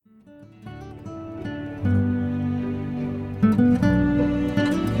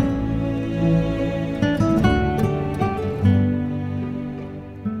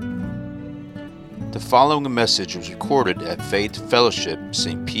The following message was recorded at Faith Fellowship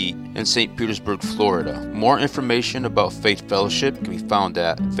St. Pete in St. Petersburg, Florida. More information about Faith Fellowship can be found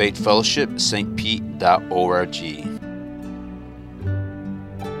at faithfellowshipstpete.org.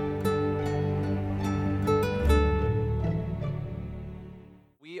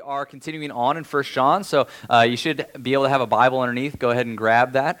 We are continuing on in 1 John, so you should be able to have a Bible underneath. Go ahead and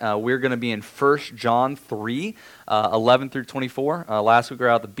grab that. We're going to be in 1 John 3, 11 through 24. Last week we were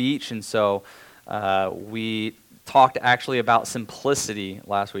out at the beach, and so we talked actually about simplicity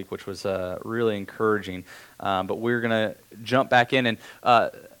last week, which was really encouraging. But we're going to jump back in. And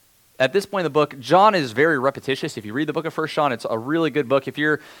at this point in the book, John is very repetitious. If you read the book of 1 John, it's a really good book. If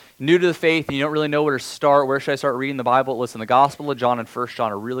you're new to the faith and you don't really know where to start, where should I start reading the Bible? Listen, the Gospel of John and 1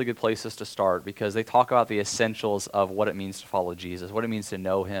 John are really good places to start because they talk about the essentials of what it means to follow Jesus, what it means to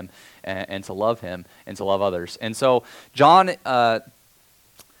know him and to love him and to love others. And so John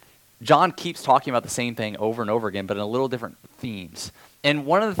keeps talking about the same thing over and over again, but in a little different themes. And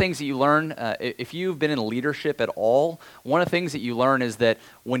one of the things that you learn, if you've been in leadership at all, one of the things that you learn is that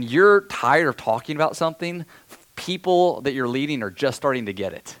when you're tired of talking about something, people that you're leading are just starting to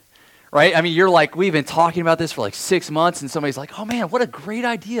get it, right? I mean, you're like, we've been talking about this for like 6 months, and somebody's like, oh man, what a great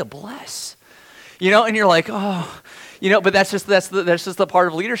idea, bless. And you're like, oh, but that's just the part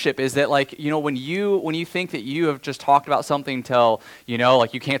of leadership is that like, when you think that you have just talked about something till,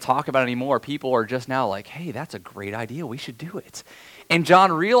 like you can't talk about it anymore, people are just now like, hey, that's a great idea, we should do it. And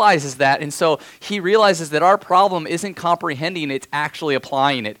John realizes that, and so he realizes that our problem isn't comprehending, it's actually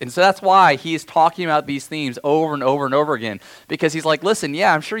applying it. And so that's why he's talking about these themes over and over and over again, because he's like, listen,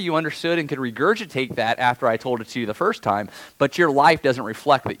 yeah, I'm sure you understood and could regurgitate that after I told it to you the first time, but your life doesn't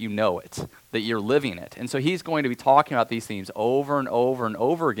reflect that you know it, that you're living it. And so he's going to be talking about these themes over and over and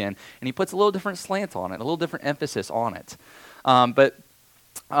over again, and he puts a little different slant on it, a little different emphasis on it.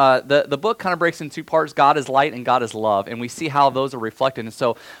 The book kind of breaks into two parts, God is light and God is love, and we see how those are reflected. And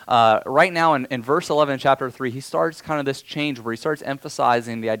so right now in verse 11 in chapter 3, he starts kind of this change where he starts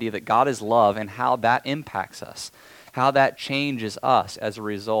emphasizing the idea that God is love and how that impacts us, how that changes us as a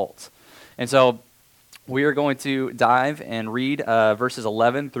result. And so we are going to dive and read verses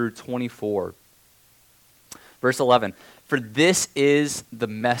 11 through 24. Verse 11, for this is the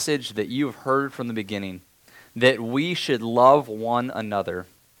message that you have heard from the beginning, that we should love one another.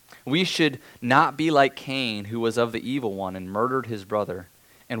 We should not be like Cain, who was of the evil one and murdered his brother.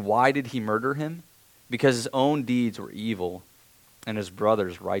 And why did he murder him? Because his own deeds were evil and his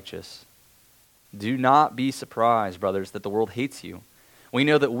brother's righteous. Do not be surprised, brothers, that the world hates you. We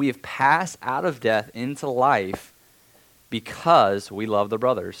know that we have passed out of death into life because we love the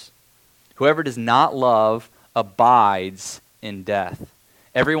brothers. Whoever does not love abides in death.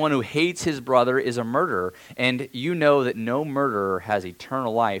 Everyone who hates his brother is a murderer, and you know that no murderer has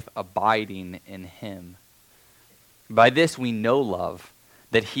eternal life abiding in him. By this we know love,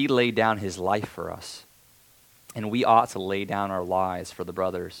 that he laid down his life for us, and we ought to lay down our lives for the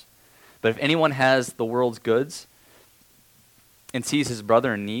brothers. But if anyone has the world's goods and sees his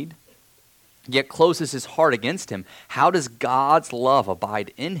brother in need, yet closes his heart against him, how does God's love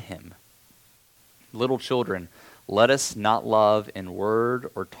abide in him? Little children, let us not love in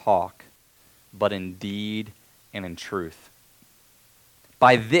word or talk, but in deed and in truth.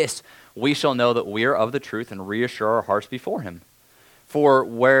 By this we shall know that we are of the truth and reassure our hearts before him. For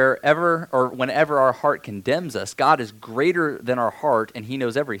whenever our heart condemns us, God is greater than our heart, and he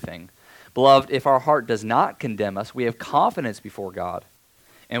knows everything. Beloved, if our heart does not condemn us, we have confidence before God.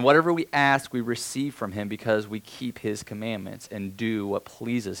 And whatever we ask, we receive from him because we keep his commandments and do what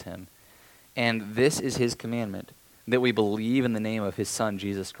pleases him. And this is his commandment, that we believe in the name of his Son,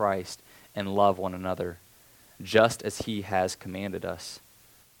 Jesus Christ, and love one another, just as he has commanded us.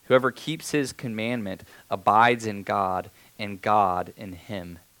 Whoever keeps his commandment abides in God, and God in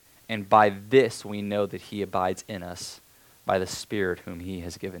him. And by this we know that he abides in us, by the Spirit whom he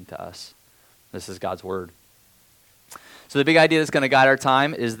has given to us. This is God's word. So the big idea that's going to guide our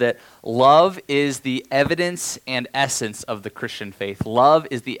time is that love is the evidence and essence of the Christian faith. Love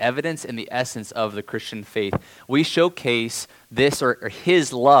is the evidence and the essence of the Christian faith. We showcase this or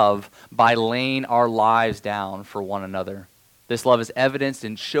his love by laying our lives down for one another. This love is evidenced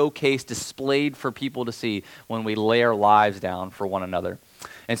and showcased, displayed for people to see when we lay our lives down for one another.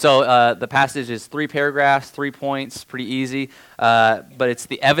 And so the passage is 3 paragraphs, 3 points, pretty easy. But it's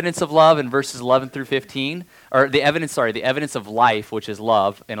the evidence of love in verses 11 through 15, or the evidence of life, which is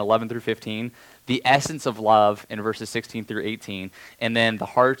love, in 11 through 15. the essence of love in verses 16 through 18, and then the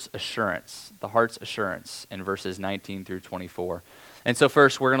heart's assurance in verses 19 through 24. And so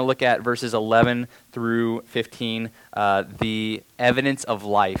first, we're going to look at verses 11 through 15, the evidence of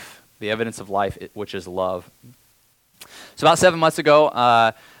life, which is love. So about 7 months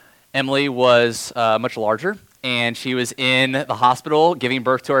ago, Emily was much larger, and she was in the hospital giving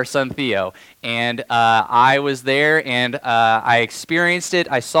birth to our son Theo. And I was there, and I experienced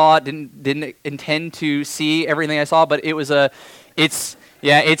it. I saw it. Didn't intend to see everything I saw, but it's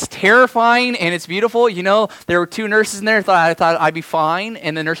terrifying and it's beautiful. You know, there were 2 nurses in there. I thought I'd be fine,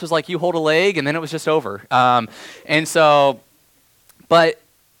 and the nurse was like, "You hold a leg," and then it was just over. But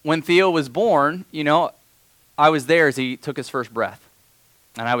when Theo was born, you know, I was there as he took his first breath,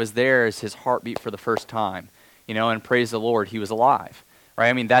 and I was there as his heart beat for the first time. You know, and praise the Lord, he was alive, right?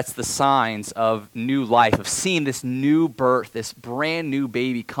 I mean, that's the signs of new life, of seeing this new birth, this brand new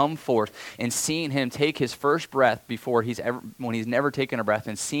baby come forth, and seeing him take his first breath when he's never taken a breath,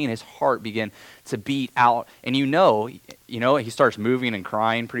 and seeing his heart begin to beat out. And you know, he starts moving and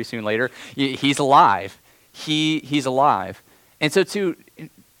crying pretty soon later. He's alive. He's alive. And so too,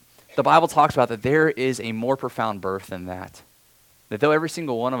 the Bible talks about that there is a more profound birth than that. That though every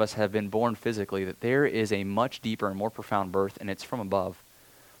single one of us have been born physically, that there is a much deeper and more profound birth, and it's from above.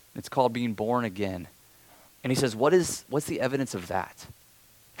 It's called being born again. And he says, what's the evidence of that?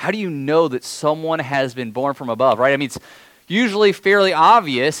 How do you know that someone has been born from above, right? I mean, it's usually fairly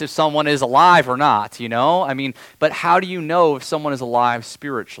obvious if someone is alive or not, you know? I mean, but how do you know if someone is alive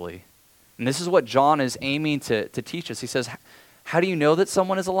spiritually? And this is what John is aiming to teach us. He says, how do you know that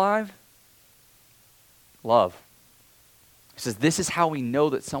someone is alive? Love. He says, this is how we know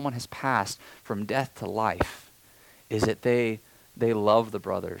that someone has passed from death to life, is that they love the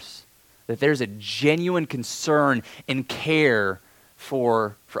brothers, that there's a genuine concern and care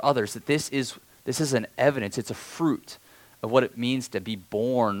for others, that this is an evidence, it's a fruit of what it means to be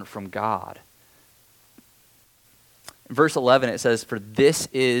born from God. In verse 11, it says, "For this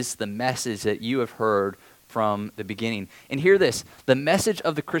is the message that you have heard from the beginning." And hear this, the message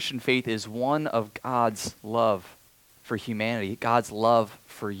of the Christian faith is one of God's love for humanity, God's love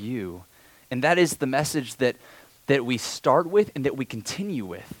for you. And that is the message that we start with and that we continue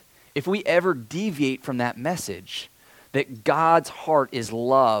with. If we ever deviate from that message, that God's heart is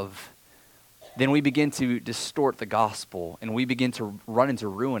love, then we begin to distort the gospel and we begin to run into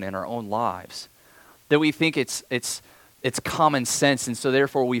ruin in our own lives. That we think it's common sense, and so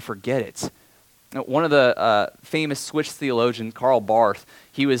therefore we forget it. Now, one of the famous Swiss theologians, Karl Barth,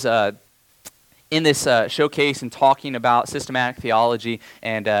 he was in this showcase and talking about systematic theology,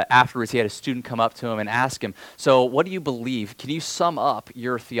 and afterwards he had a student come up to him and ask him, "So what do you believe? Can you sum up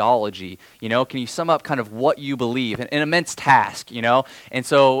your theology? You know, can you sum up kind of what you believe?" An immense task, you know. And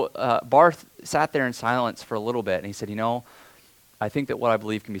so Barth sat there in silence for a little bit, and he said, "You know, I think that what I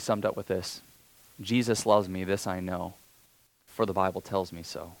believe can be summed up with this. Jesus loves me, this I know, for the Bible tells me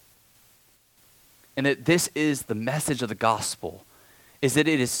so." And that this is the message of the gospel, is that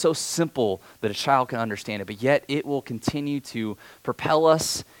it is so simple that a child can understand it, but yet it will continue to propel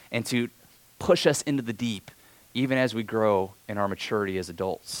us and to push us into the deep, even as we grow in our maturity as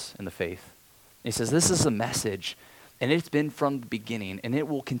adults in the faith. And he says, this is a message, and it's been from the beginning, and it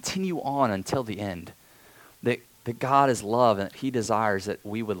will continue on until the end, that God is love, and that he desires that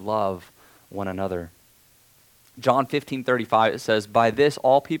we would love one another. John 15:35, it says, "By this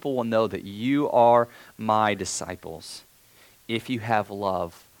all people will know that you are my disciples, if you have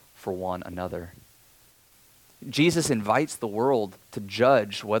love for one another." Jesus invites the world to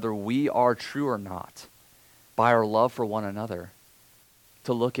judge whether we are true or not by our love for one another.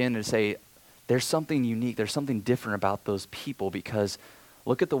 To look in and say, there's something unique, there's something different about those people, because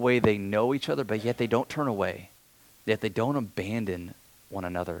look at the way they know each other, but yet they don't turn away, yet they don't abandon one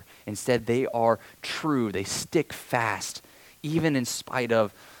another. Instead, they are true, they stick fast, even in spite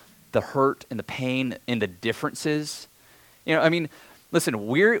of the hurt and the pain and the differences. You know, I mean, listen,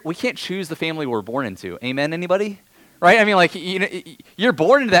 we can't choose the family we're born into. Amen, anybody? Right? I mean, like, you know, you're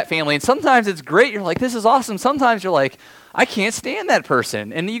born into that family, and sometimes it's great. You're like, this is awesome. Sometimes you're like, I can't stand that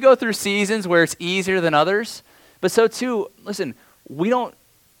person. And you go through seasons where it's easier than others. But so too, listen,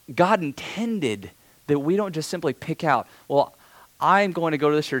 God intended that we don't just simply pick out, well, I'm going to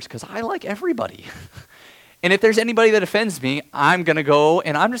go to this church because I like everybody. And if there's anybody that offends me, I'm going to go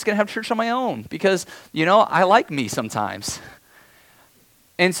and I'm just going to have church on my own because, you know, I like me sometimes.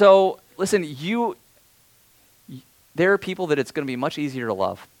 And so, listen, there are people that it's going to be much easier to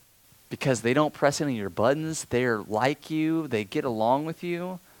love because they don't press any of your buttons. They're like you. They get along with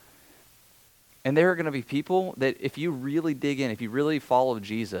you. And there are going to be people that if you really dig in, if you really follow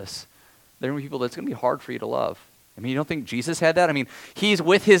Jesus, There are going to be people that's going to be hard for you to love. I mean, you don't think Jesus had that? I mean, he's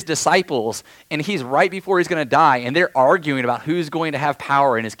with his disciples, and he's right before he's going to die, and they're arguing about who's going to have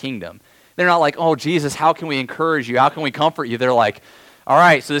power in his kingdom. They're not like, oh, Jesus, how can we encourage you? How can we comfort you? They're like, all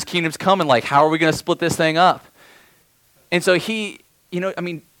right, so this kingdom's coming. Like, how are we going to split this thing up? And so Jesus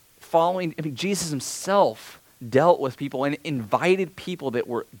himself dealt with people and invited people that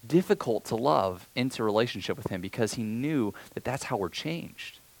were difficult to love into relationship with him because he knew that that's how we're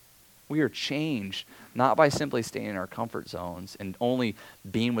changed. We are changed not by simply staying in our comfort zones and only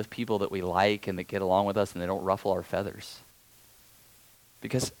being with people that we like and that get along with us and they don't ruffle our feathers.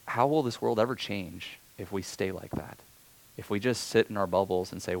 Because how will this world ever change if we stay like that? If we just sit in our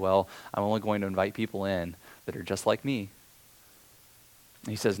bubbles and say, well, I'm only going to invite people in that are just like me.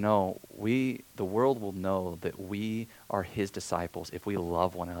 He says, no, the world will know that we are his disciples if we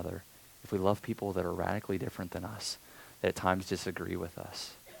love one another, if we love people that are radically different than us, that at times disagree with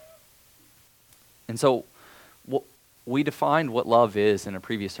us. And so we defined what love is in a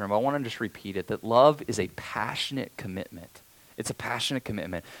previous term. I want to just repeat it, that love is a passionate commitment. It's a passionate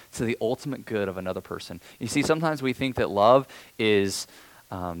commitment to the ultimate good of another person. You see, sometimes we think that love is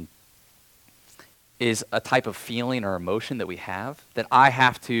a type of feeling or emotion that we have, that I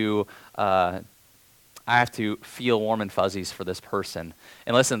have to feel warm and fuzzies for this person.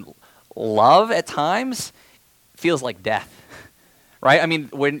 And listen, love at times feels like death, right? I mean,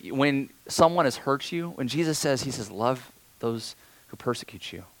 when someone has hurt you, when Jesus says, he says, love those who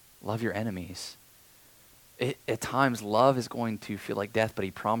persecute you, love your enemies. At times, love is going to feel like death, but he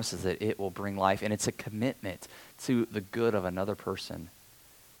promises that it will bring life, and it's a commitment to the good of another person,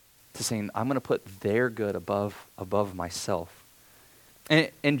 to saying, I'm going to put their good above myself.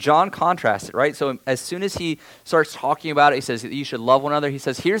 And John contrasts it, right? So as soon as he starts talking about it, he says that you should love one another. He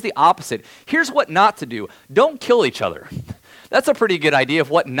says, here's the opposite. Here's what not to do. Don't kill each other. That's a pretty good idea of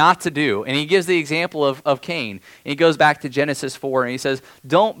what not to do. And he gives the example of Cain. And he goes back to Genesis 4, and he says,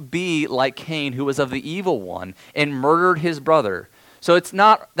 don't be like Cain, who was of the evil one, and murdered his brother. So that's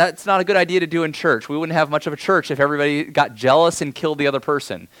not a good idea to do in church. We wouldn't have much of a church if everybody got jealous and killed the other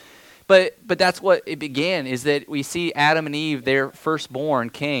person. But that's what it began, is that we see Adam and Eve, their firstborn,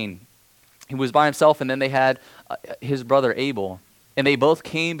 Cain. He was by himself, and then they had his brother Abel. And they both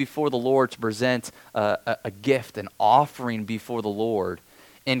came before the Lord to present a gift, an offering before the Lord.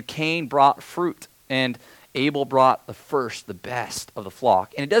 And Cain brought fruit, and Abel brought the first, the best of the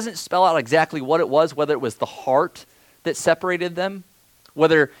flock. And it doesn't spell out exactly what it was, whether it was the heart that separated them,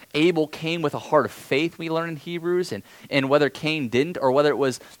 whether Abel came with a heart of faith, we learn in Hebrews, and whether Cain didn't, or whether it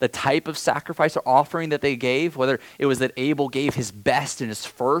was the type of sacrifice or offering that they gave, whether it was that Abel gave his best and his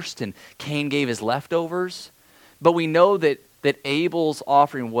first, and Cain gave his leftovers. But we know that Abel's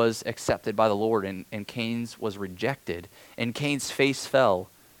offering was accepted by the Lord, and Cain's was rejected, and Cain's face fell.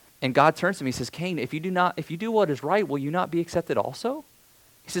 And God turns to him, he says, Cain, if you do what is right, will you not be accepted also?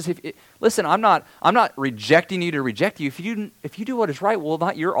 He says, listen, I'm not rejecting you to reject you. If you do what is right, will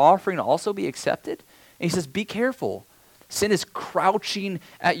not your offering also be accepted? And he says, be careful. Sin is crouching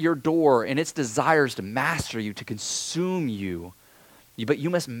at your door, and its desires to master you, to consume you. But you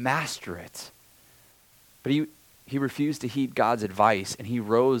must master it. But he refused to heed God's advice, and he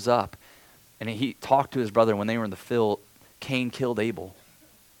rose up, and he talked to his brother. When they were in the field, Cain killed Abel.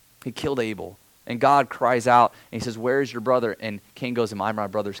 He killed Abel. And God cries out, and he says, where is your brother? And Cain goes, am I my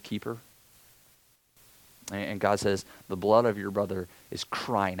brother's keeper? And God says, the blood of your brother is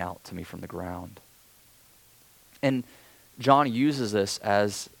crying out to me from the ground. And John uses this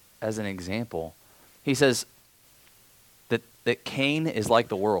as an example. He says that Cain is like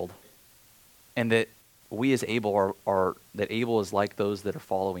the world, and that we as Abel that Abel is like those that are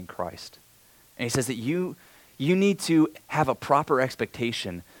following Christ. And he says that you need to have a proper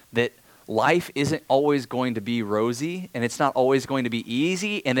expectation that life isn't always going to be rosy, and it's not always going to be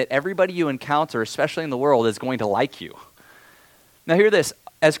easy, and that everybody you encounter, especially in the world, is going to like you. Now hear this.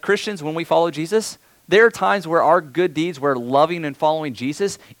 As Christians, when we follow Jesus, there are times where our good deeds, where loving and following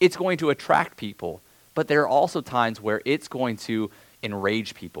Jesus, it's going to attract people. But there are also times where it's going to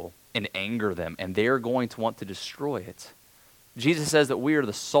enrage people and anger them, and they're going to want to destroy it. Jesus says that we are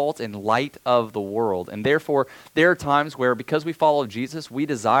the salt and light of the world, and therefore there are times where, because we follow Jesus, we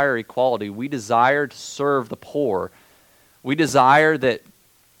desire equality. We desire to serve the poor. We desire that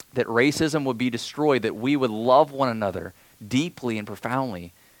racism would be destroyed, that we would love one another deeply and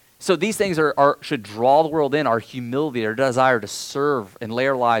profoundly. So these things should draw the world in, our humility, our desire to serve and lay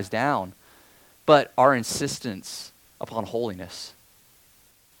our lives down, but our insistence upon holiness,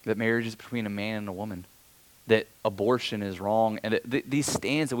 that marriage is between a man and a woman, that abortion is wrong, and that these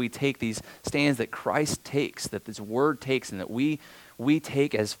stands that we take, these stands that Christ takes, that this word takes, and that we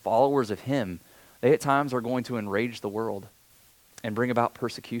take as followers of him, they at times are going to enrage the world and bring about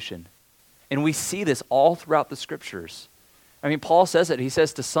persecution. And we see this all throughout the scriptures. I mean, Paul says it. He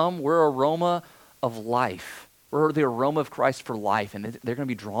says, to some, we're aroma of life. We're the aroma of Christ for life, and they're going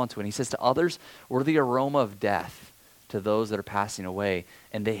to be drawn to it. And he says to others, we're the aroma of death to those that are passing away,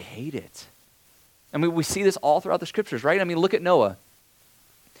 and they hate it. I mean, we see this all throughout the scriptures, right? I mean, look at Noah.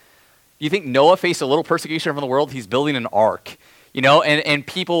 You think Noah faced a little persecution from the world? He's building an ark, and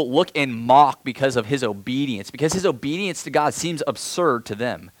people look and mock because of his obedience, because his obedience to God seems absurd to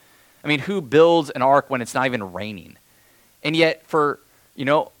them. I mean, who builds an ark when it's not even raining? And yet, for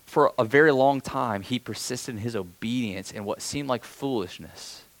a very long time, he persisted in his obedience in what seemed like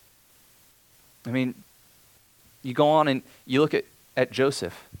foolishness. I mean, you go on and you look at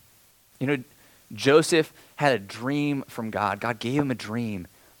Joseph. Joseph had a dream from God. God gave him a dream.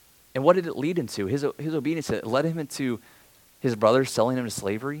 And what did it lead him to? His obedience, it led him into his brothers selling him to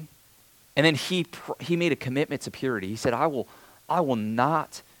slavery. And then he made a commitment to purity. He said, I will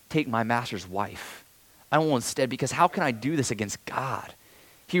not take my master's wife. I will instead, because how can I do this against God?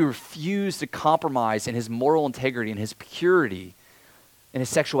 He refused to compromise in his moral integrity and his purity and his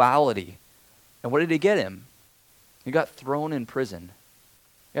sexuality. And what did it get him? He got thrown in prison.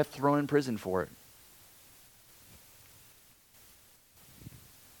 He got thrown in prison for it.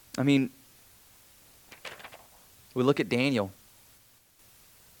 I mean, we look at Daniel.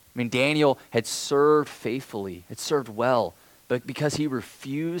 I mean, Daniel had served faithfully, had served well, but because he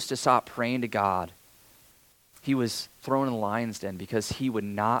refused to stop praying to God, he was thrown in the lion's den because he would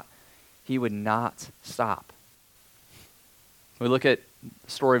not stop. We look at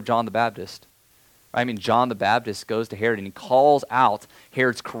the story of John the Baptist. I mean, John the Baptist goes to Herod and he calls out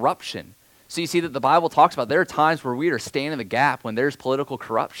Herod's corruption. So you see that the Bible talks about there are times where we are standing in the gap when there's political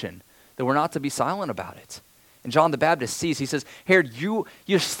corruption, that we're not to be silent about it. And John the Baptist sees, he says, Herod,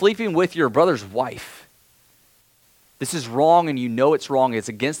 you're sleeping with your brother's wife. This is wrong and you know it's wrong. It's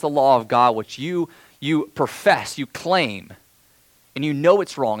against the law of God, which you profess, you claim, and you know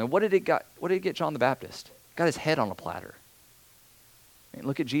it's wrong. And what did it get John the Baptist? Got his head on a platter. I mean,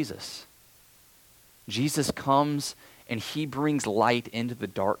 look at Jesus. Jesus comes and he brings light into the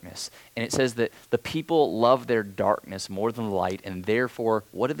darkness. And it says that the people love their darkness more than the light, and therefore,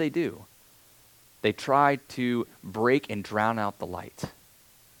 what did they do? They tried to break and drown out the light.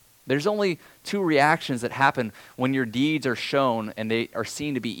 There's only two reactions that happen when your deeds are shown and they are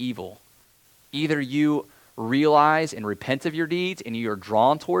seen to be evil. Either you realize and repent of your deeds and you are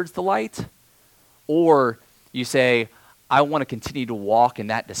drawn towards the light, or you say, I want to continue to walk in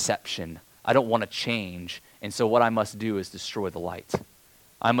that deception. I don't want to change, and so what I must do is destroy the light.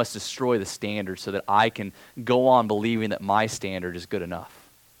 I must destroy the standard so that I can go on believing that my standard is good enough.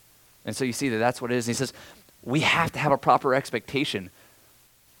 And so you see that that's what it is. And he says, we have to have a proper expectation.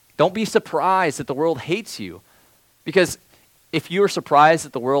 Don't be surprised that the world hates you, because if you're surprised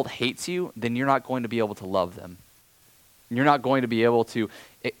that the world hates you, then you're not going to be able to love them. You're not going to be able to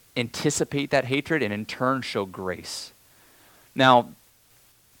anticipate that hatred and in turn show grace. Now,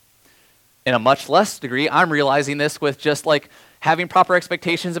 in a much less degree, I'm realizing this with just like having proper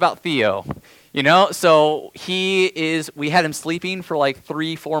expectations about Theo. So we had him sleeping for like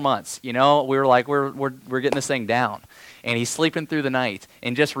 3-4 months. We were like, we're getting this thing down. And he's sleeping through the night.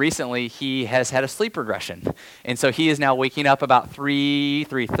 And just recently, he has had a sleep regression. And so he is now waking up about 3,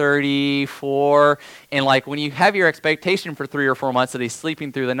 3:30, 4. And like when you have your expectation for 3 or 4 months that he's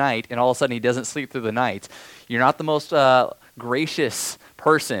sleeping through the night, and all of a sudden he doesn't sleep through the night, you're not the most gracious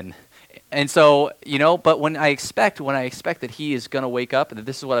person. And so, but when I expect that he is going to wake up and that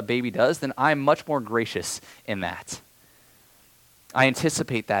this is what a baby does, then I'm much more gracious in that. I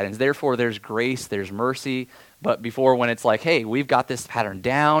anticipate that, and therefore there's grace, there's mercy. But before, when it's like, hey, we've got this pattern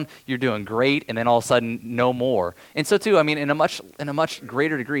down, you're doing great, and then all of a sudden, no more. And so too, I mean, in a much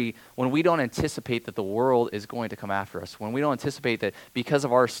greater degree, when we don't anticipate that the world is going to come after us, when we don't anticipate that because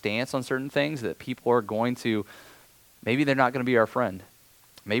of our stance on certain things, that people are going to, maybe they're not going to be our friend.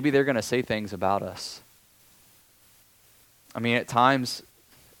 Maybe they're going to say things about us. I mean, at times,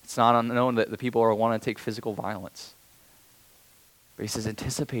 it's not unknown that the people are want to take physical violence. But he says,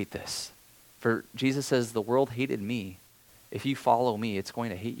 anticipate this. For Jesus says, the world hated me. If you follow me, it's going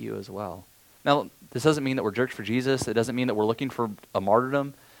to hate you as well. Now, this doesn't mean that we're jerks for Jesus. It doesn't mean that we're looking for a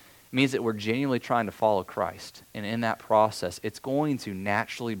martyrdom. It means that we're genuinely trying to follow Christ. And in that process, it's going to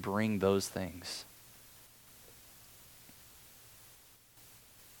naturally bring those things.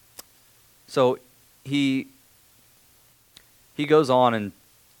 So he goes on and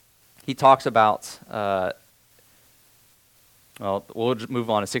he talks about Well, we'll just move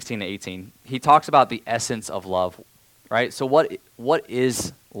on to 16 to 18. He talks about the essence of love, right? So what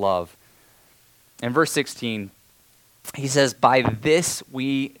is love? In verse 16, he says, "By this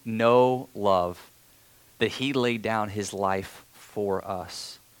we know love, that he laid down his life for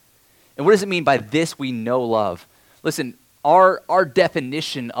us." And what does it mean by this we know love? Listen, our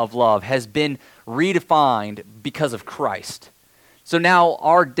definition of love has been redefined because of Christ. So now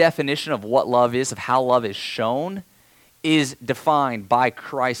our definition of what love is, of how love is shown, is defined by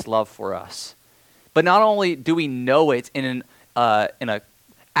Christ's love for us. But not only do we know it in a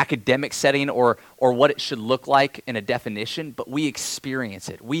academic setting or what it should look like in a definition, but we experience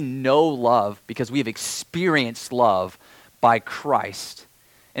it. We know love because we have experienced love by Christ.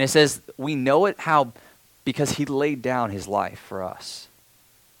 And it says we know it because he laid down his life for us.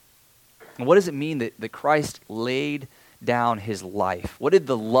 And what does it mean that Christ laid down his life? What did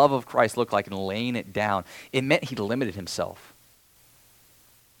the love of Christ look like in laying it down? It meant he limited himself.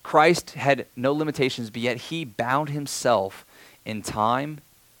 Christ had no limitations, but yet he bound himself in time.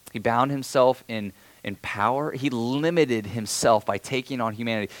 He bound himself in power. He limited himself by taking on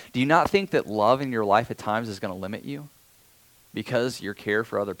humanity. Do you not think that love in your life at times is going to limit you because your care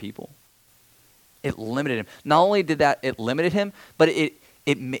for other people? It limited him. Not only did that, it limited him, but he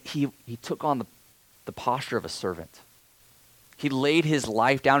took on the posture of a servant. He laid his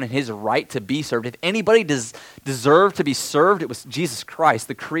life down in his right to be served. If anybody deserved to be served, it was Jesus Christ,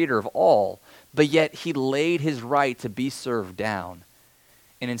 the creator of all. But yet he laid his right to be served down.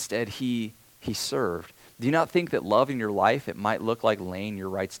 And instead he served. Do you not think that love in your life, it might look like laying your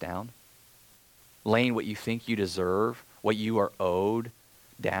rights down? Laying what you think you deserve, what you are owed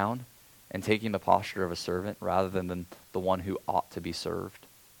down, and taking the posture of a servant rather than the one who ought to be served.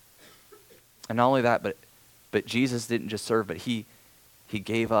 And not only that, but Jesus didn't just serve, but he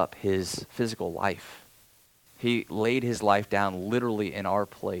gave up his physical life. He laid his life down literally in our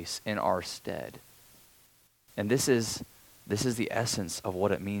place, in our stead. And this is the essence of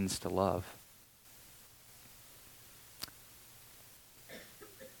what it means to love. It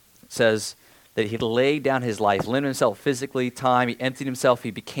says that he laid down his life, limited himself physically, time, he emptied himself,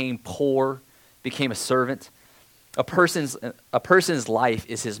 he became poor, became a servant. A person's life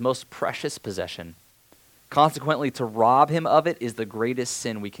is his most precious possession. Consequently, to rob him of it is the greatest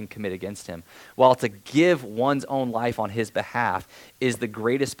sin we can commit against him, while to give one's own life on his behalf is the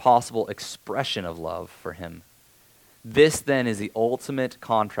greatest possible expression of love for him. This, then, is the ultimate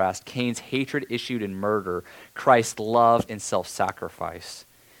contrast. Cain's hatred issued in murder, Christ's love in self-sacrifice.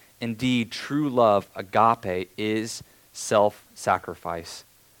 Indeed, true love, agape, is self-sacrifice.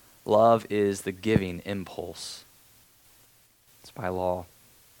 Love is the giving impulse. It's by law.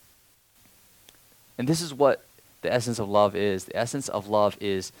 And this is what the essence of love is. The essence of love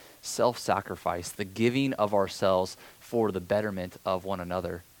is self-sacrifice, the giving of ourselves for the betterment of one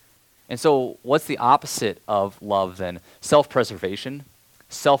another. And so what's the opposite of love then? Self-preservation,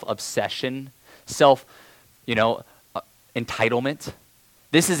 self-obsession, entitlement.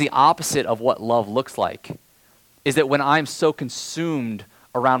 This is the opposite of what love looks like, is that when I'm so consumed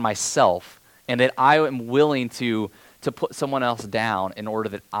around myself and that I am willing to put someone else down in order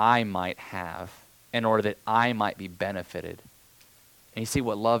that I might have, in order that I might be benefited. And you see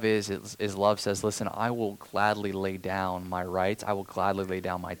what love is love says, listen, I will gladly lay down my rights. I will gladly lay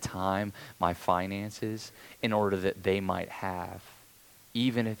down my time, my finances, in order that they might have,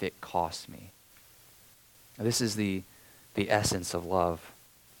 even if it costs me. This is the essence of love.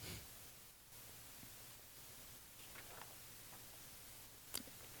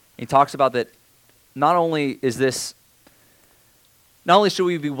 He talks about that not only should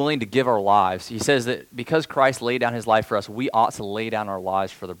we be willing to give our lives, he says that because Christ laid down his life for us, we ought to lay down our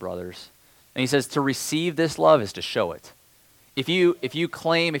lives for the brothers. And he says to receive this love is to show it. If you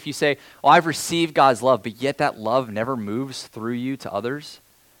say, well, I've received God's love, but yet that love never moves through you to others,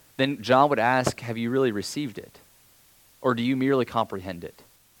 then John would ask, have you really received it? Or do you merely comprehend it?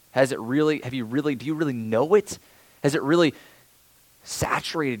 Do you really know it? Has it really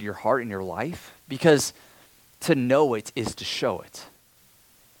saturated your heart and your life? Because to know it is to show it.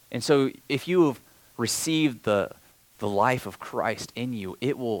 And so if you have received the life of Christ in you,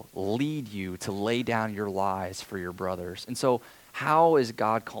 it will lead you to lay down your lives for your brothers. And so how is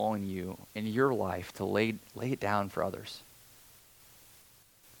God calling you in your life to lay it down for others?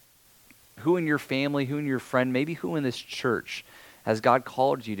 Who in your family, who in your friend, maybe who in this church has God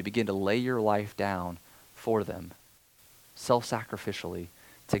called you to begin to lay your life down for them, self-sacrificially,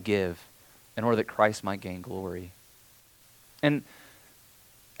 to give in order that Christ might gain glory? And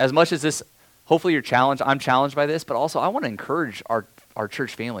as much as this, hopefully you're challenged, I'm challenged by this, but also I want to encourage our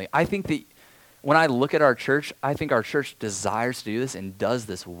church family. I think that when I look at our church, I think our church desires to do this and does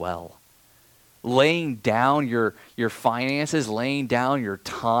this well. Laying down your finances, laying down your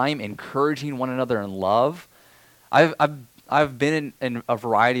time, encouraging one another in love. I've been in a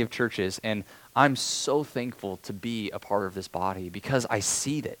variety of churches, and I'm so thankful to be a part of this body because I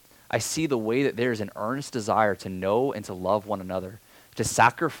see that. I see the way that there's an earnest desire to know and to love one another, to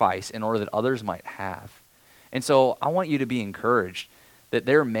sacrifice in order that others might have. And so I want you to be encouraged that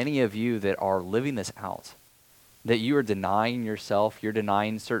there are many of you that are living this out, that you are denying yourself, you're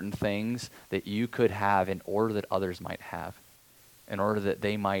denying certain things that you could have in order that others might have, in order that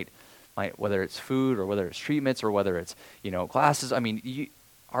they might whether it's food or whether it's treatments or whether it's, classes. I mean,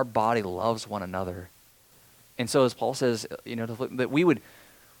 our body loves one another. And so as Paul says, that we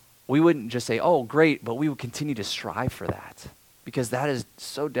wouldn't just say, oh, great, but we would continue to strive for that. Because that is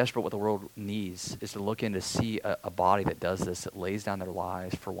so desperate what the world needs, is to look in to see a body that does this, that lays down their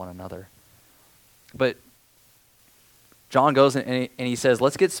lives for one another. But John goes and he says,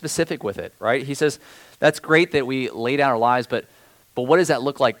 let's get specific with it, right? He says, that's great that we lay down our lives, but what does that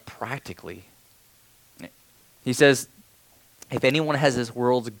look like practically? He says, if anyone has this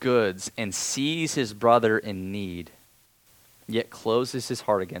world's goods and sees his brother in need, yet closes his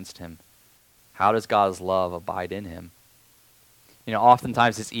heart against him, how does God's love abide in him?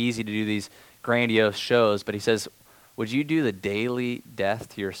 Oftentimes it's easy to do these grandiose shows, but he says, would you do the daily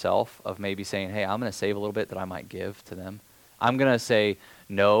death to yourself of maybe saying, hey, I'm going to save a little bit that I might give to them. I'm going to say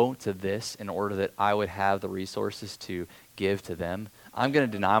no to this in order that I would have the resources to give to them. I'm going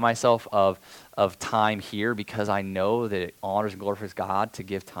to deny myself of time here because I know that it honors and glorifies God to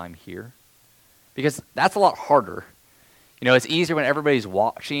give time here. Because that's a lot harder. It's easier when everybody's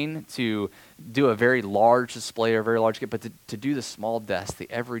watching to do a very large display or a very large gift, but to do the small deaths, the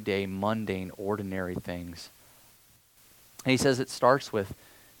everyday, mundane, ordinary things. And he says it starts with,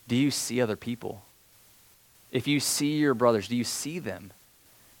 do you see other people? If you see your brothers, do you see them?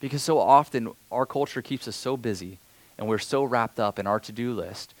 Because so often our culture keeps us so busy and we're so wrapped up in our to-do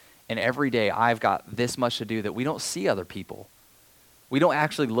list. And every day I've got this much to do that we don't see other people. We don't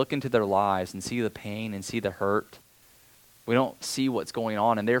actually look into their lives and see the pain and see the hurt. We don't see what's going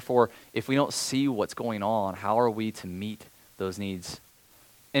on. And therefore, if we don't see what's going on, how are we to meet those needs?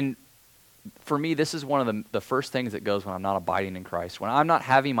 And for me, this is one of the first things that goes when I'm not abiding in Christ. When I'm not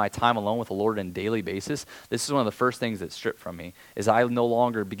having my time alone with the Lord on a daily basis, this is one of the first things that's stripped from me, is I no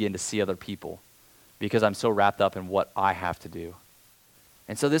longer begin to see other people because I'm so wrapped up in what I have to do.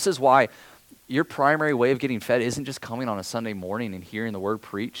 And so this is why your primary way of getting fed isn't just coming on a Sunday morning and hearing the word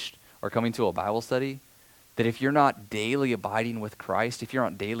preached or coming to a Bible study. That if you're not daily abiding with Christ, if you're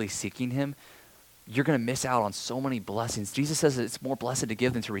not daily seeking him, you're going to miss out on so many blessings. Jesus says that it's more blessed to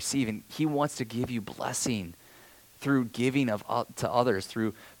give than to receive, and he wants to give you blessing through giving to others,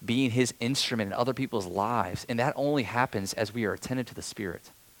 through being his instrument in other people's lives. And that only happens as we are attentive to the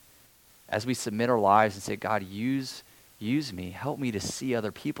Spirit. As we submit our lives and say, God, use me. Help me to see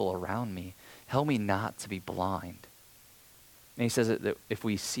other people around me. Help me not to be blind. And he says that if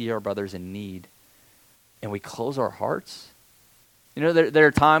we see our brothers in need, and we close our hearts. There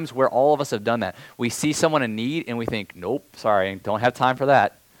are times where all of us have done that. We see someone in need and we think, nope, sorry, don't have time for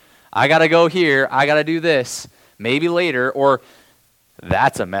that. I got to go here. I got to do this. Maybe later. Or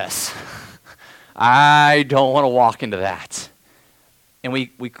that's a mess. I don't want to walk into that. And we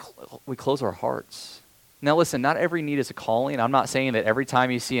close our hearts. Now listen, not every need is a calling. I'm not saying that every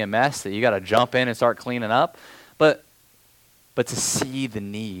time you see a mess that you got to jump in and start cleaning up. But to see the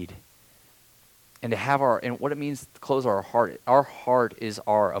need. And to have and what it means to close our heart. Our heart is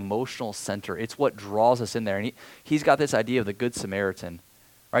our emotional center. It's what draws us in there. And he's got this idea of the Good Samaritan,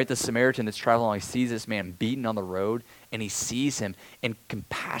 right? The Samaritan that's traveling along, he sees this man beaten on the road, and he sees him, and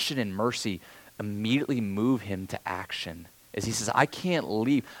compassion and mercy immediately move him to action. As he says, I can't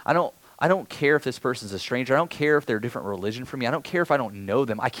leave. I don't care if this person's a stranger. I don't care if they're a different religion from me. I don't care if I don't know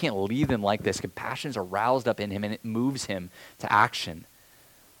them. I can't leave them like this. Compassion is aroused up in him, and it moves him to action.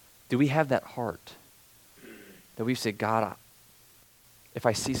 Do we have that heart? That we say, God, if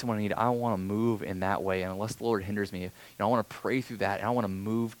I see someone in need, I want to move in that way. And unless the Lord hinders me, I want to pray through that, and I want to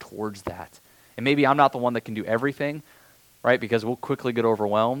move towards that. And maybe I'm not the one that can do everything, right? Because we'll quickly get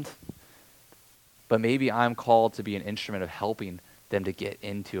overwhelmed. But maybe I'm called to be an instrument of helping them to get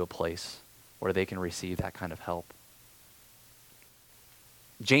into a place where they can receive that kind of help.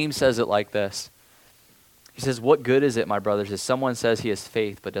 James says it like this. He says, what good is it, my brothers, if someone says he has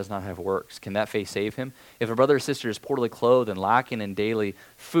faith but does not have works? Can that faith save him? If a brother or sister is poorly clothed and lacking in daily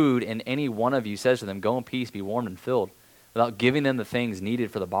food, and any one of you says to them, go in peace, be warmed and filled, without giving them the things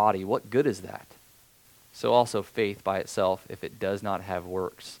needed for the body, what good is that? So also faith by itself, if it does not have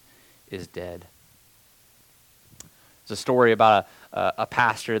works, is dead. It's a story about a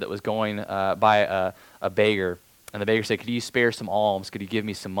pastor that was going by a beggar, and the beggar said, "Could you spare some alms? Could you give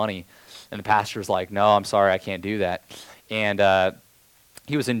me some money?" And the pastor was like, "No, I'm sorry, I can't do that." And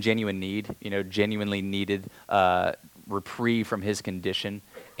he was in genuine need, genuinely needed reprieve from his condition.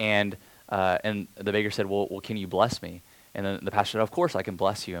 And the beggar said, well, can you bless me? And then the pastor said, "Of course I can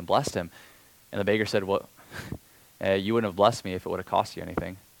bless you," and blessed him. And the beggar said, "Well, you wouldn't have blessed me if it would have cost you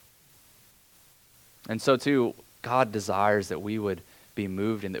anything." And so too, God desires that we would be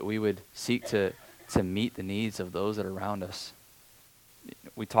moved and that we would seek to meet the needs of those that are around us.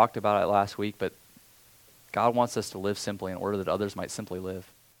 We talked about it last week, but God wants us to live simply in order that others might simply live.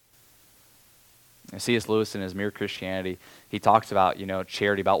 And C.S. Lewis in his Mere Christianity, he talks about,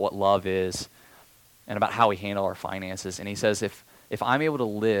 charity, about what love is, and about how we handle our finances. And he says, if I'm able to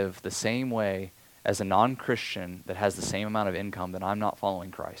live the same way as a non-Christian that has the same amount of income, then I'm not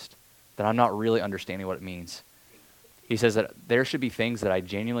following Christ, then I'm not really understanding what it means. He says that there should be things that I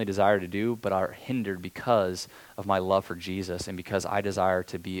genuinely desire to do, but are hindered because of my love for Jesus and because I desire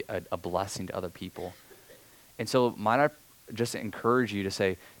to be a blessing to other people. And so might I just encourage you to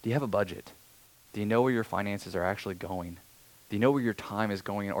say, do you have a budget? Do you know where your finances are actually going? Do you know where your time is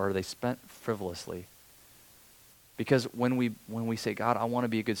going, or are they spent frivolously? Because when we say, "God, I want to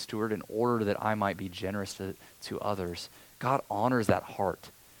be a good steward in order that I might be generous to others," God honors that heart.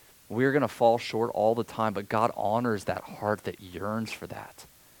 We're going to fall short all the time, but God honors that heart that yearns for that.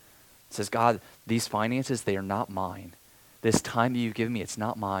 It says, "God, these finances, they are not mine. This time that you've given me, it's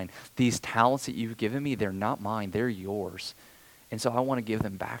not mine. These talents that you've given me, they're not mine. They're yours. And so I want to give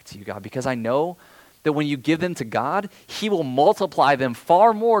them back to you, God, because I know that when you give them to God, he will multiply them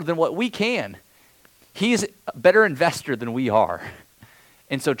far more than what we can. He's a better investor than we are.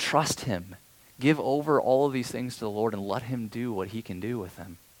 And so trust him. Give over all of these things to the Lord and let him do what he can do with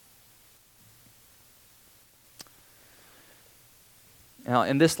them." Now,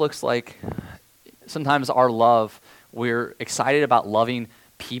 and this looks like sometimes our love, we're excited about loving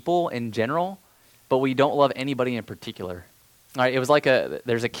people in general, but we don't love anybody in particular. All right, it was like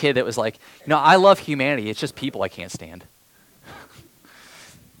there's a kid that was like, I love humanity. It's just people I can't stand.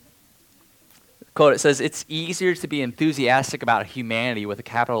 Quote, it says, "It's easier to be enthusiastic about humanity with a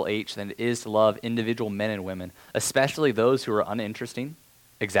capital H than it is to love individual men and women, especially those who are uninteresting,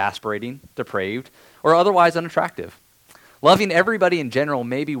 exasperating, depraved, or otherwise unattractive. Loving everybody in general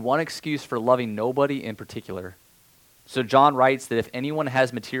may be one excuse for loving nobody in particular. So John writes that if anyone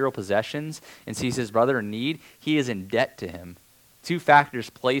has material possessions and sees his brother in need, he is in debt to him. Two factors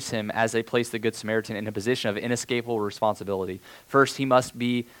place him, as they place the Good Samaritan, in a position of inescapable responsibility. First, he must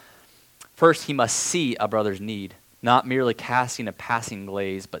see a brother's need, not merely casting a passing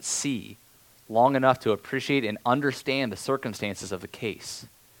glaze, but see long enough to appreciate and understand the circumstances of the case."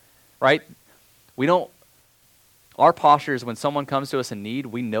 Right? Our posture is when someone comes to us in need,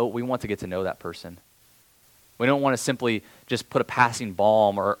 we want to get to know that person. We don't want to simply just put a passing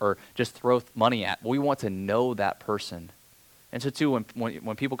balm or just throw money at. We want to know that person. And so too,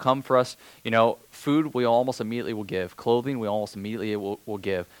 when people come for us, food we almost immediately will give. Clothing we almost immediately will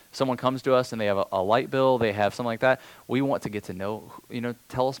give. If someone comes to us and they have a light bill, they have something like that, we want to get to know,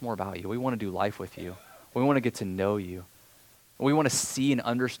 tell us more about you. We want to do life with you. We want to get to know you. We want to see and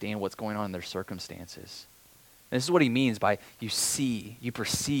understand what's going on in their circumstances. And this is what he means by you see, you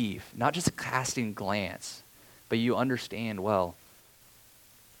perceive, not just a casting glance, but you understand well.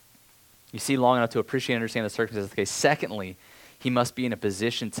 You see long enough to appreciate and understand the circumstances of the case. Secondly, he must be in a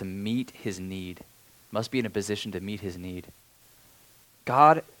position to meet his need. Must be in a position to meet his need.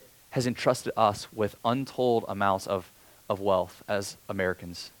 God has entrusted us with untold amounts of wealth as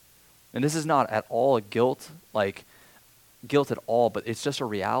Americans. And this is not at all a guilt at all, but it's just a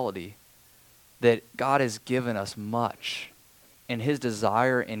reality that God has given us much. And his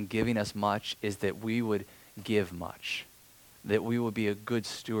desire in giving us much is that we would give much, that we would be a good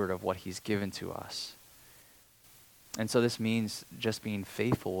steward of what he's given to us. And so this means just being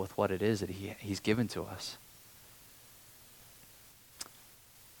faithful with what it is that he's given to us.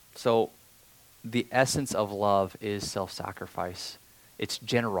 So the essence of love is self-sacrifice. It's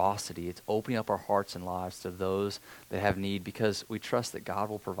generosity. It's opening up our hearts and lives to those that have need because we trust that God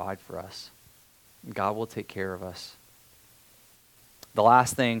will provide for us. God will take care of us. The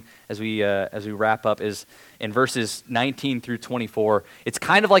last thing as we wrap up is in verses 19 through 24. It's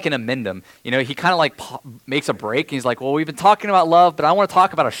kind of like an addendum. He kind of makes a break. And he's like, well, we've been talking about love, but I want to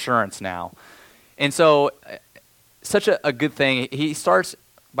talk about assurance now. And so such a good thing. He starts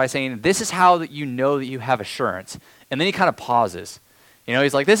by saying, this is how that you know that you have assurance. And then he kind of pauses.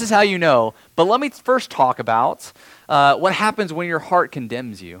 He's like, this is how you know. But let me first talk about what happens when your heart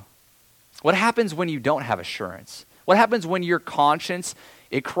condemns you. What happens when you don't have assurance? What happens when your conscience,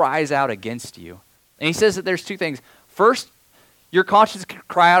 it cries out against you? And he says that there's two things. First, your conscience can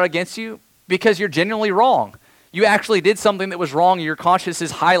cry out against you because you're genuinely wrong. You actually did something that was wrong, and your conscience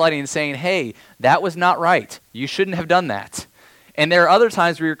is highlighting and saying, hey, that was not right. You shouldn't have done that. And there are other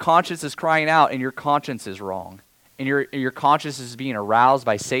times where your conscience is crying out and your conscience is wrong. And your conscience is being aroused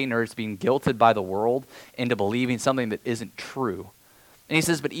by Satan, or it's being guilted by the world into believing something that isn't true. And he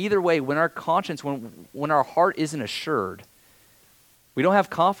says, but either way, when our conscience, when our heart isn't assured, we don't have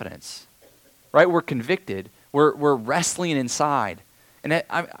confidence, right? We're convicted. We're wrestling inside. And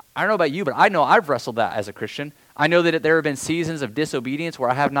I don't know about you, but I know I've wrestled that as a Christian. I know that there have been seasons of disobedience where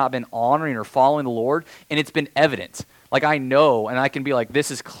I have not been honoring or following the Lord, and it's been evident. Like I know, and I can be like,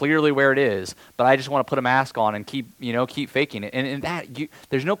 this is clearly where it is, but I just want to put a mask on and keep faking it. And in that,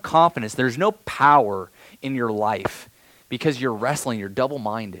 there's no confidence, there's no power in your life because you're wrestling, you're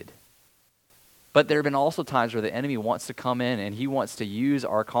double-minded. But there have been also times where the enemy wants to come in and he wants to use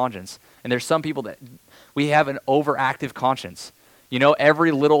our conscience. And there's some people that we have an overactive conscience.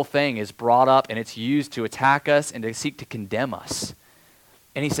 Every little thing is brought up and it's used to attack us and to seek to condemn us.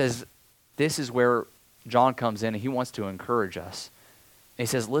 And he says, this is where John comes in and he wants to encourage us. And he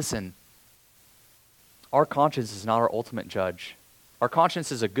says, listen, our conscience is not our ultimate judge. Our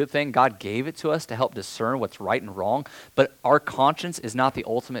conscience is a good thing. God gave it to us to help discern what's right and wrong, but our conscience is not the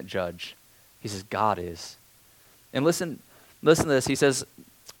ultimate judge. He says, God is. And listen to this. He says,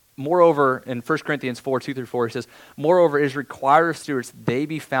 moreover, in 1 Corinthians 4, 2-4, he says, moreover, it is required of stewards they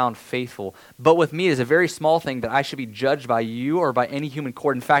be found faithful. But with me it is a very small thing that I should be judged by you or by any human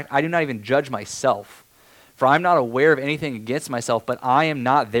court. In fact, I do not even judge myself. For I am not aware of anything against myself, but I am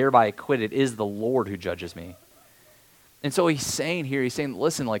not thereby acquitted. It is the Lord who judges me. And so he's saying,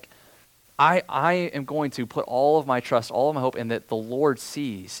 listen, like, I am going to put all of my trust, all of my hope in that the Lord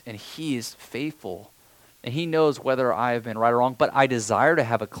sees, and he is faithful. And he knows whether I have been right or wrong, but I desire to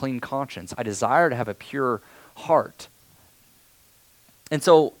have a clean conscience. I desire to have a pure heart. And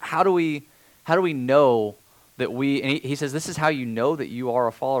so how do we know that and he says, this is how you know that you are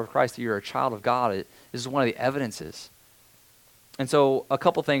a follower of Christ, that you're a child of God. This is one of the evidences. And so a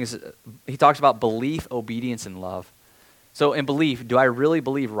couple things. He talks about belief, obedience, and love. So in belief, do I really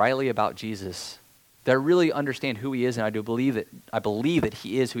believe rightly about Jesus? Do I really understand who he is, and I believe that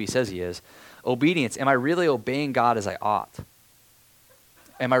he is who he says he is? Obedience, am I really obeying God as I ought?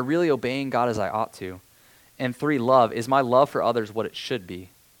 Am I really obeying God as I ought to? And 3, love, is my love for others what it should be?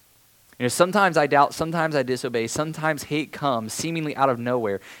 Sometimes I doubt, sometimes I disobey, sometimes hate comes seemingly out of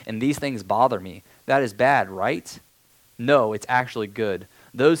nowhere, and these things bother me. That is bad, right? No, it's actually good.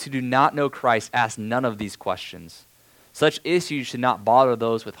 Those who do not know Christ ask none of these questions. Such issues should not bother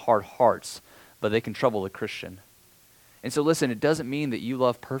those with hard hearts, but they can trouble the Christian. And so listen, it doesn't mean that you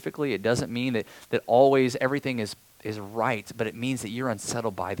love perfectly. It doesn't mean that always everything is right, but it means that you're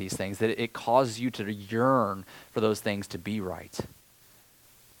unsettled by these things, that it causes you to yearn for those things to be right.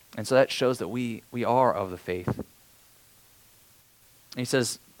 And so that shows that we are of the faith. And he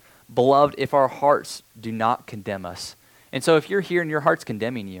says, beloved, if our hearts do not condemn us. And so if you're here and your heart's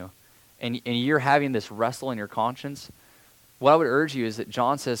condemning you, and you're having this wrestle in your conscience, what I would urge you is that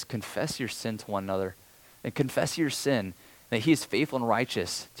John says, confess your sin to one another. And confess your sin, that he is faithful and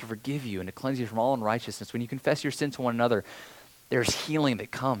righteous to forgive you and to cleanse you from all unrighteousness. When you confess your sin to one another, there's healing that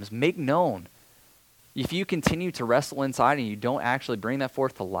comes. Make known. If you continue to wrestle inside and you don't actually bring that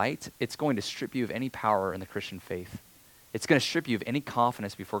forth to light, it's going to strip you of any power in the Christian faith. It's going to strip you of any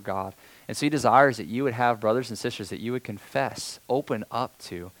confidence before God. And so he desires that you would have brothers and sisters that you would confess, open up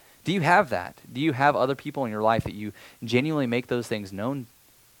to. Do you have that? Do you have other people in your life that you genuinely make those things known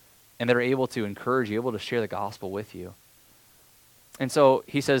and that are able to encourage you, able to share the gospel with you? And so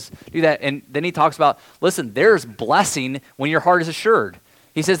he says, do that. And then he talks about, listen, there's blessing when your heart is assured.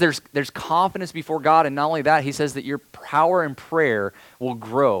 He says there's confidence before God, and not only that, he says that your power in prayer will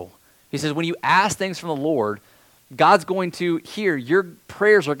grow. He says when you ask things from the Lord, God's going to hear. Your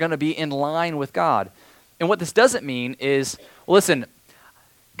prayers are going to be in line with God. And what this doesn't mean is, listen,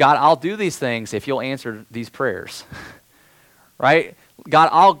 God, I'll do these things if you'll answer these prayers, right? God,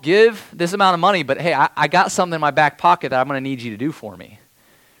 I'll give this amount of money, but hey, I got something in my back pocket that I'm going to need you to do for me,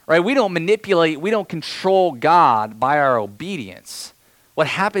 right? We don't manipulate, we don't control God by our obedience. What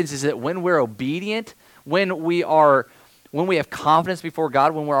happens is that when we're obedient, when we have confidence before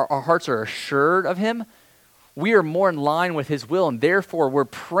God, when our hearts are assured of him, we are more in line with his will, and therefore we're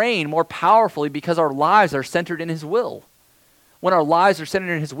praying more powerfully because our lives are centered in his will. When our lives are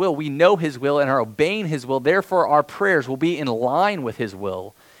centered in his will, we know his will and are obeying his will. Therefore, our prayers will be in line with his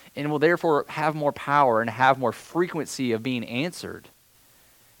will and will therefore have more power and have more frequency of being answered.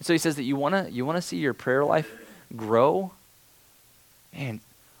 And so he says that you want to see your prayer life grow, and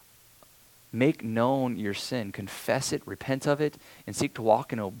make known your sin, confess it, repent of it, and seek to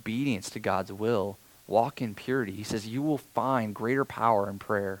walk in obedience to God's will. Walk in purity. He says you will find greater power in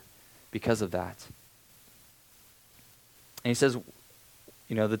prayer because of that. And he says,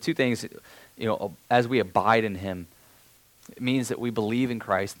 the two things, as we abide in him, it means that we believe in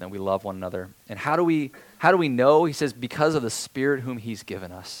Christ and that we love one another. And how do we know? He says, because of the Spirit whom he's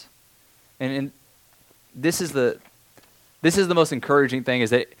given us. And this is the most encouraging thing, is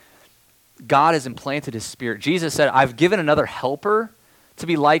that God has implanted his Spirit. Jesus said, I've given another helper to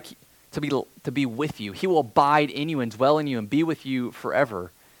be with you. He will abide in you and dwell in you and be with you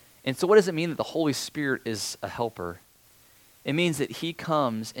forever. And so what does it mean that the Holy Spirit is a helper? It means that he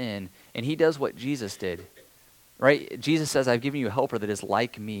comes in and he does what Jesus did. Right? Jesus says, I've given you a helper that is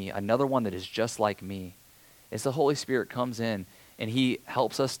like me, another one that is just like me. It's the Holy Spirit comes in and he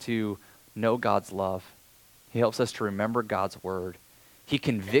helps us to know God's love. He helps us to remember God's word. He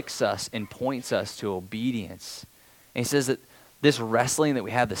convicts us and points us to obedience. And he says that this wrestling that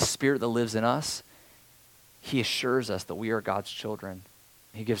we have, the Spirit that lives in us, he assures us that we are God's children.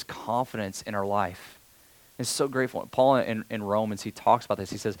 He gives confidence in our life. It's so grateful. Paul in Romans, he talks about this.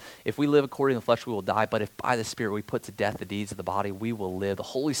 He says, if we live according to the flesh, we will die. But if by the Spirit we put to death the deeds of the body, we will live. The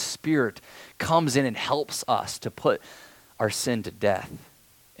Holy Spirit comes in and helps us to put our sin to death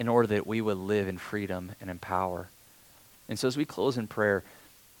in order that we would live in freedom and in power. And so as we close in prayer,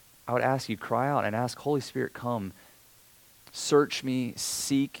 I would ask you, cry out and ask, Holy Spirit, come. Search me,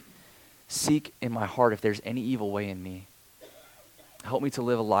 seek in my heart if there's any evil way in me. Help me to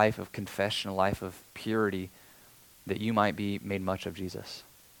live a life of confession, a life of purity, that you might be made much of, Jesus.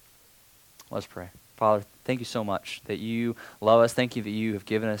 Let's pray. Father, thank you so much that you love us. Thank you that you have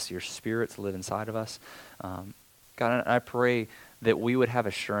given us your Spirit to live inside of us. God, I pray that we would have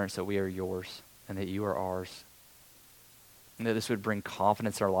assurance that we are yours and that you are ours. And that this would bring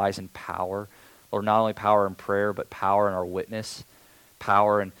confidence in our lives and power. Lord, not only power in prayer, but power in our witness,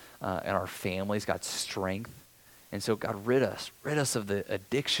 power in our families, God's strength. And so, God, rid us of the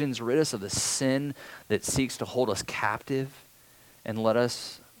addictions, rid us of the sin that seeks to hold us captive, and let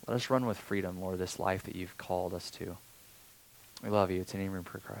us run with freedom, Lord, this life that you've called us to. We love you. It's in your name we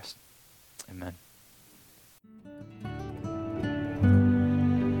pray, Christ. Amen.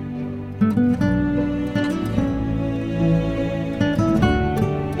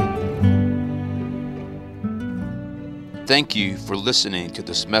 Thank you for listening to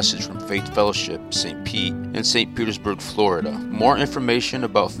this message from Faith Fellowship, St. Pete in St. Petersburg, Florida. More information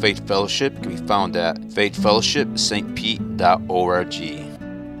about Faith Fellowship can be found at faithfellowshipstpete.org.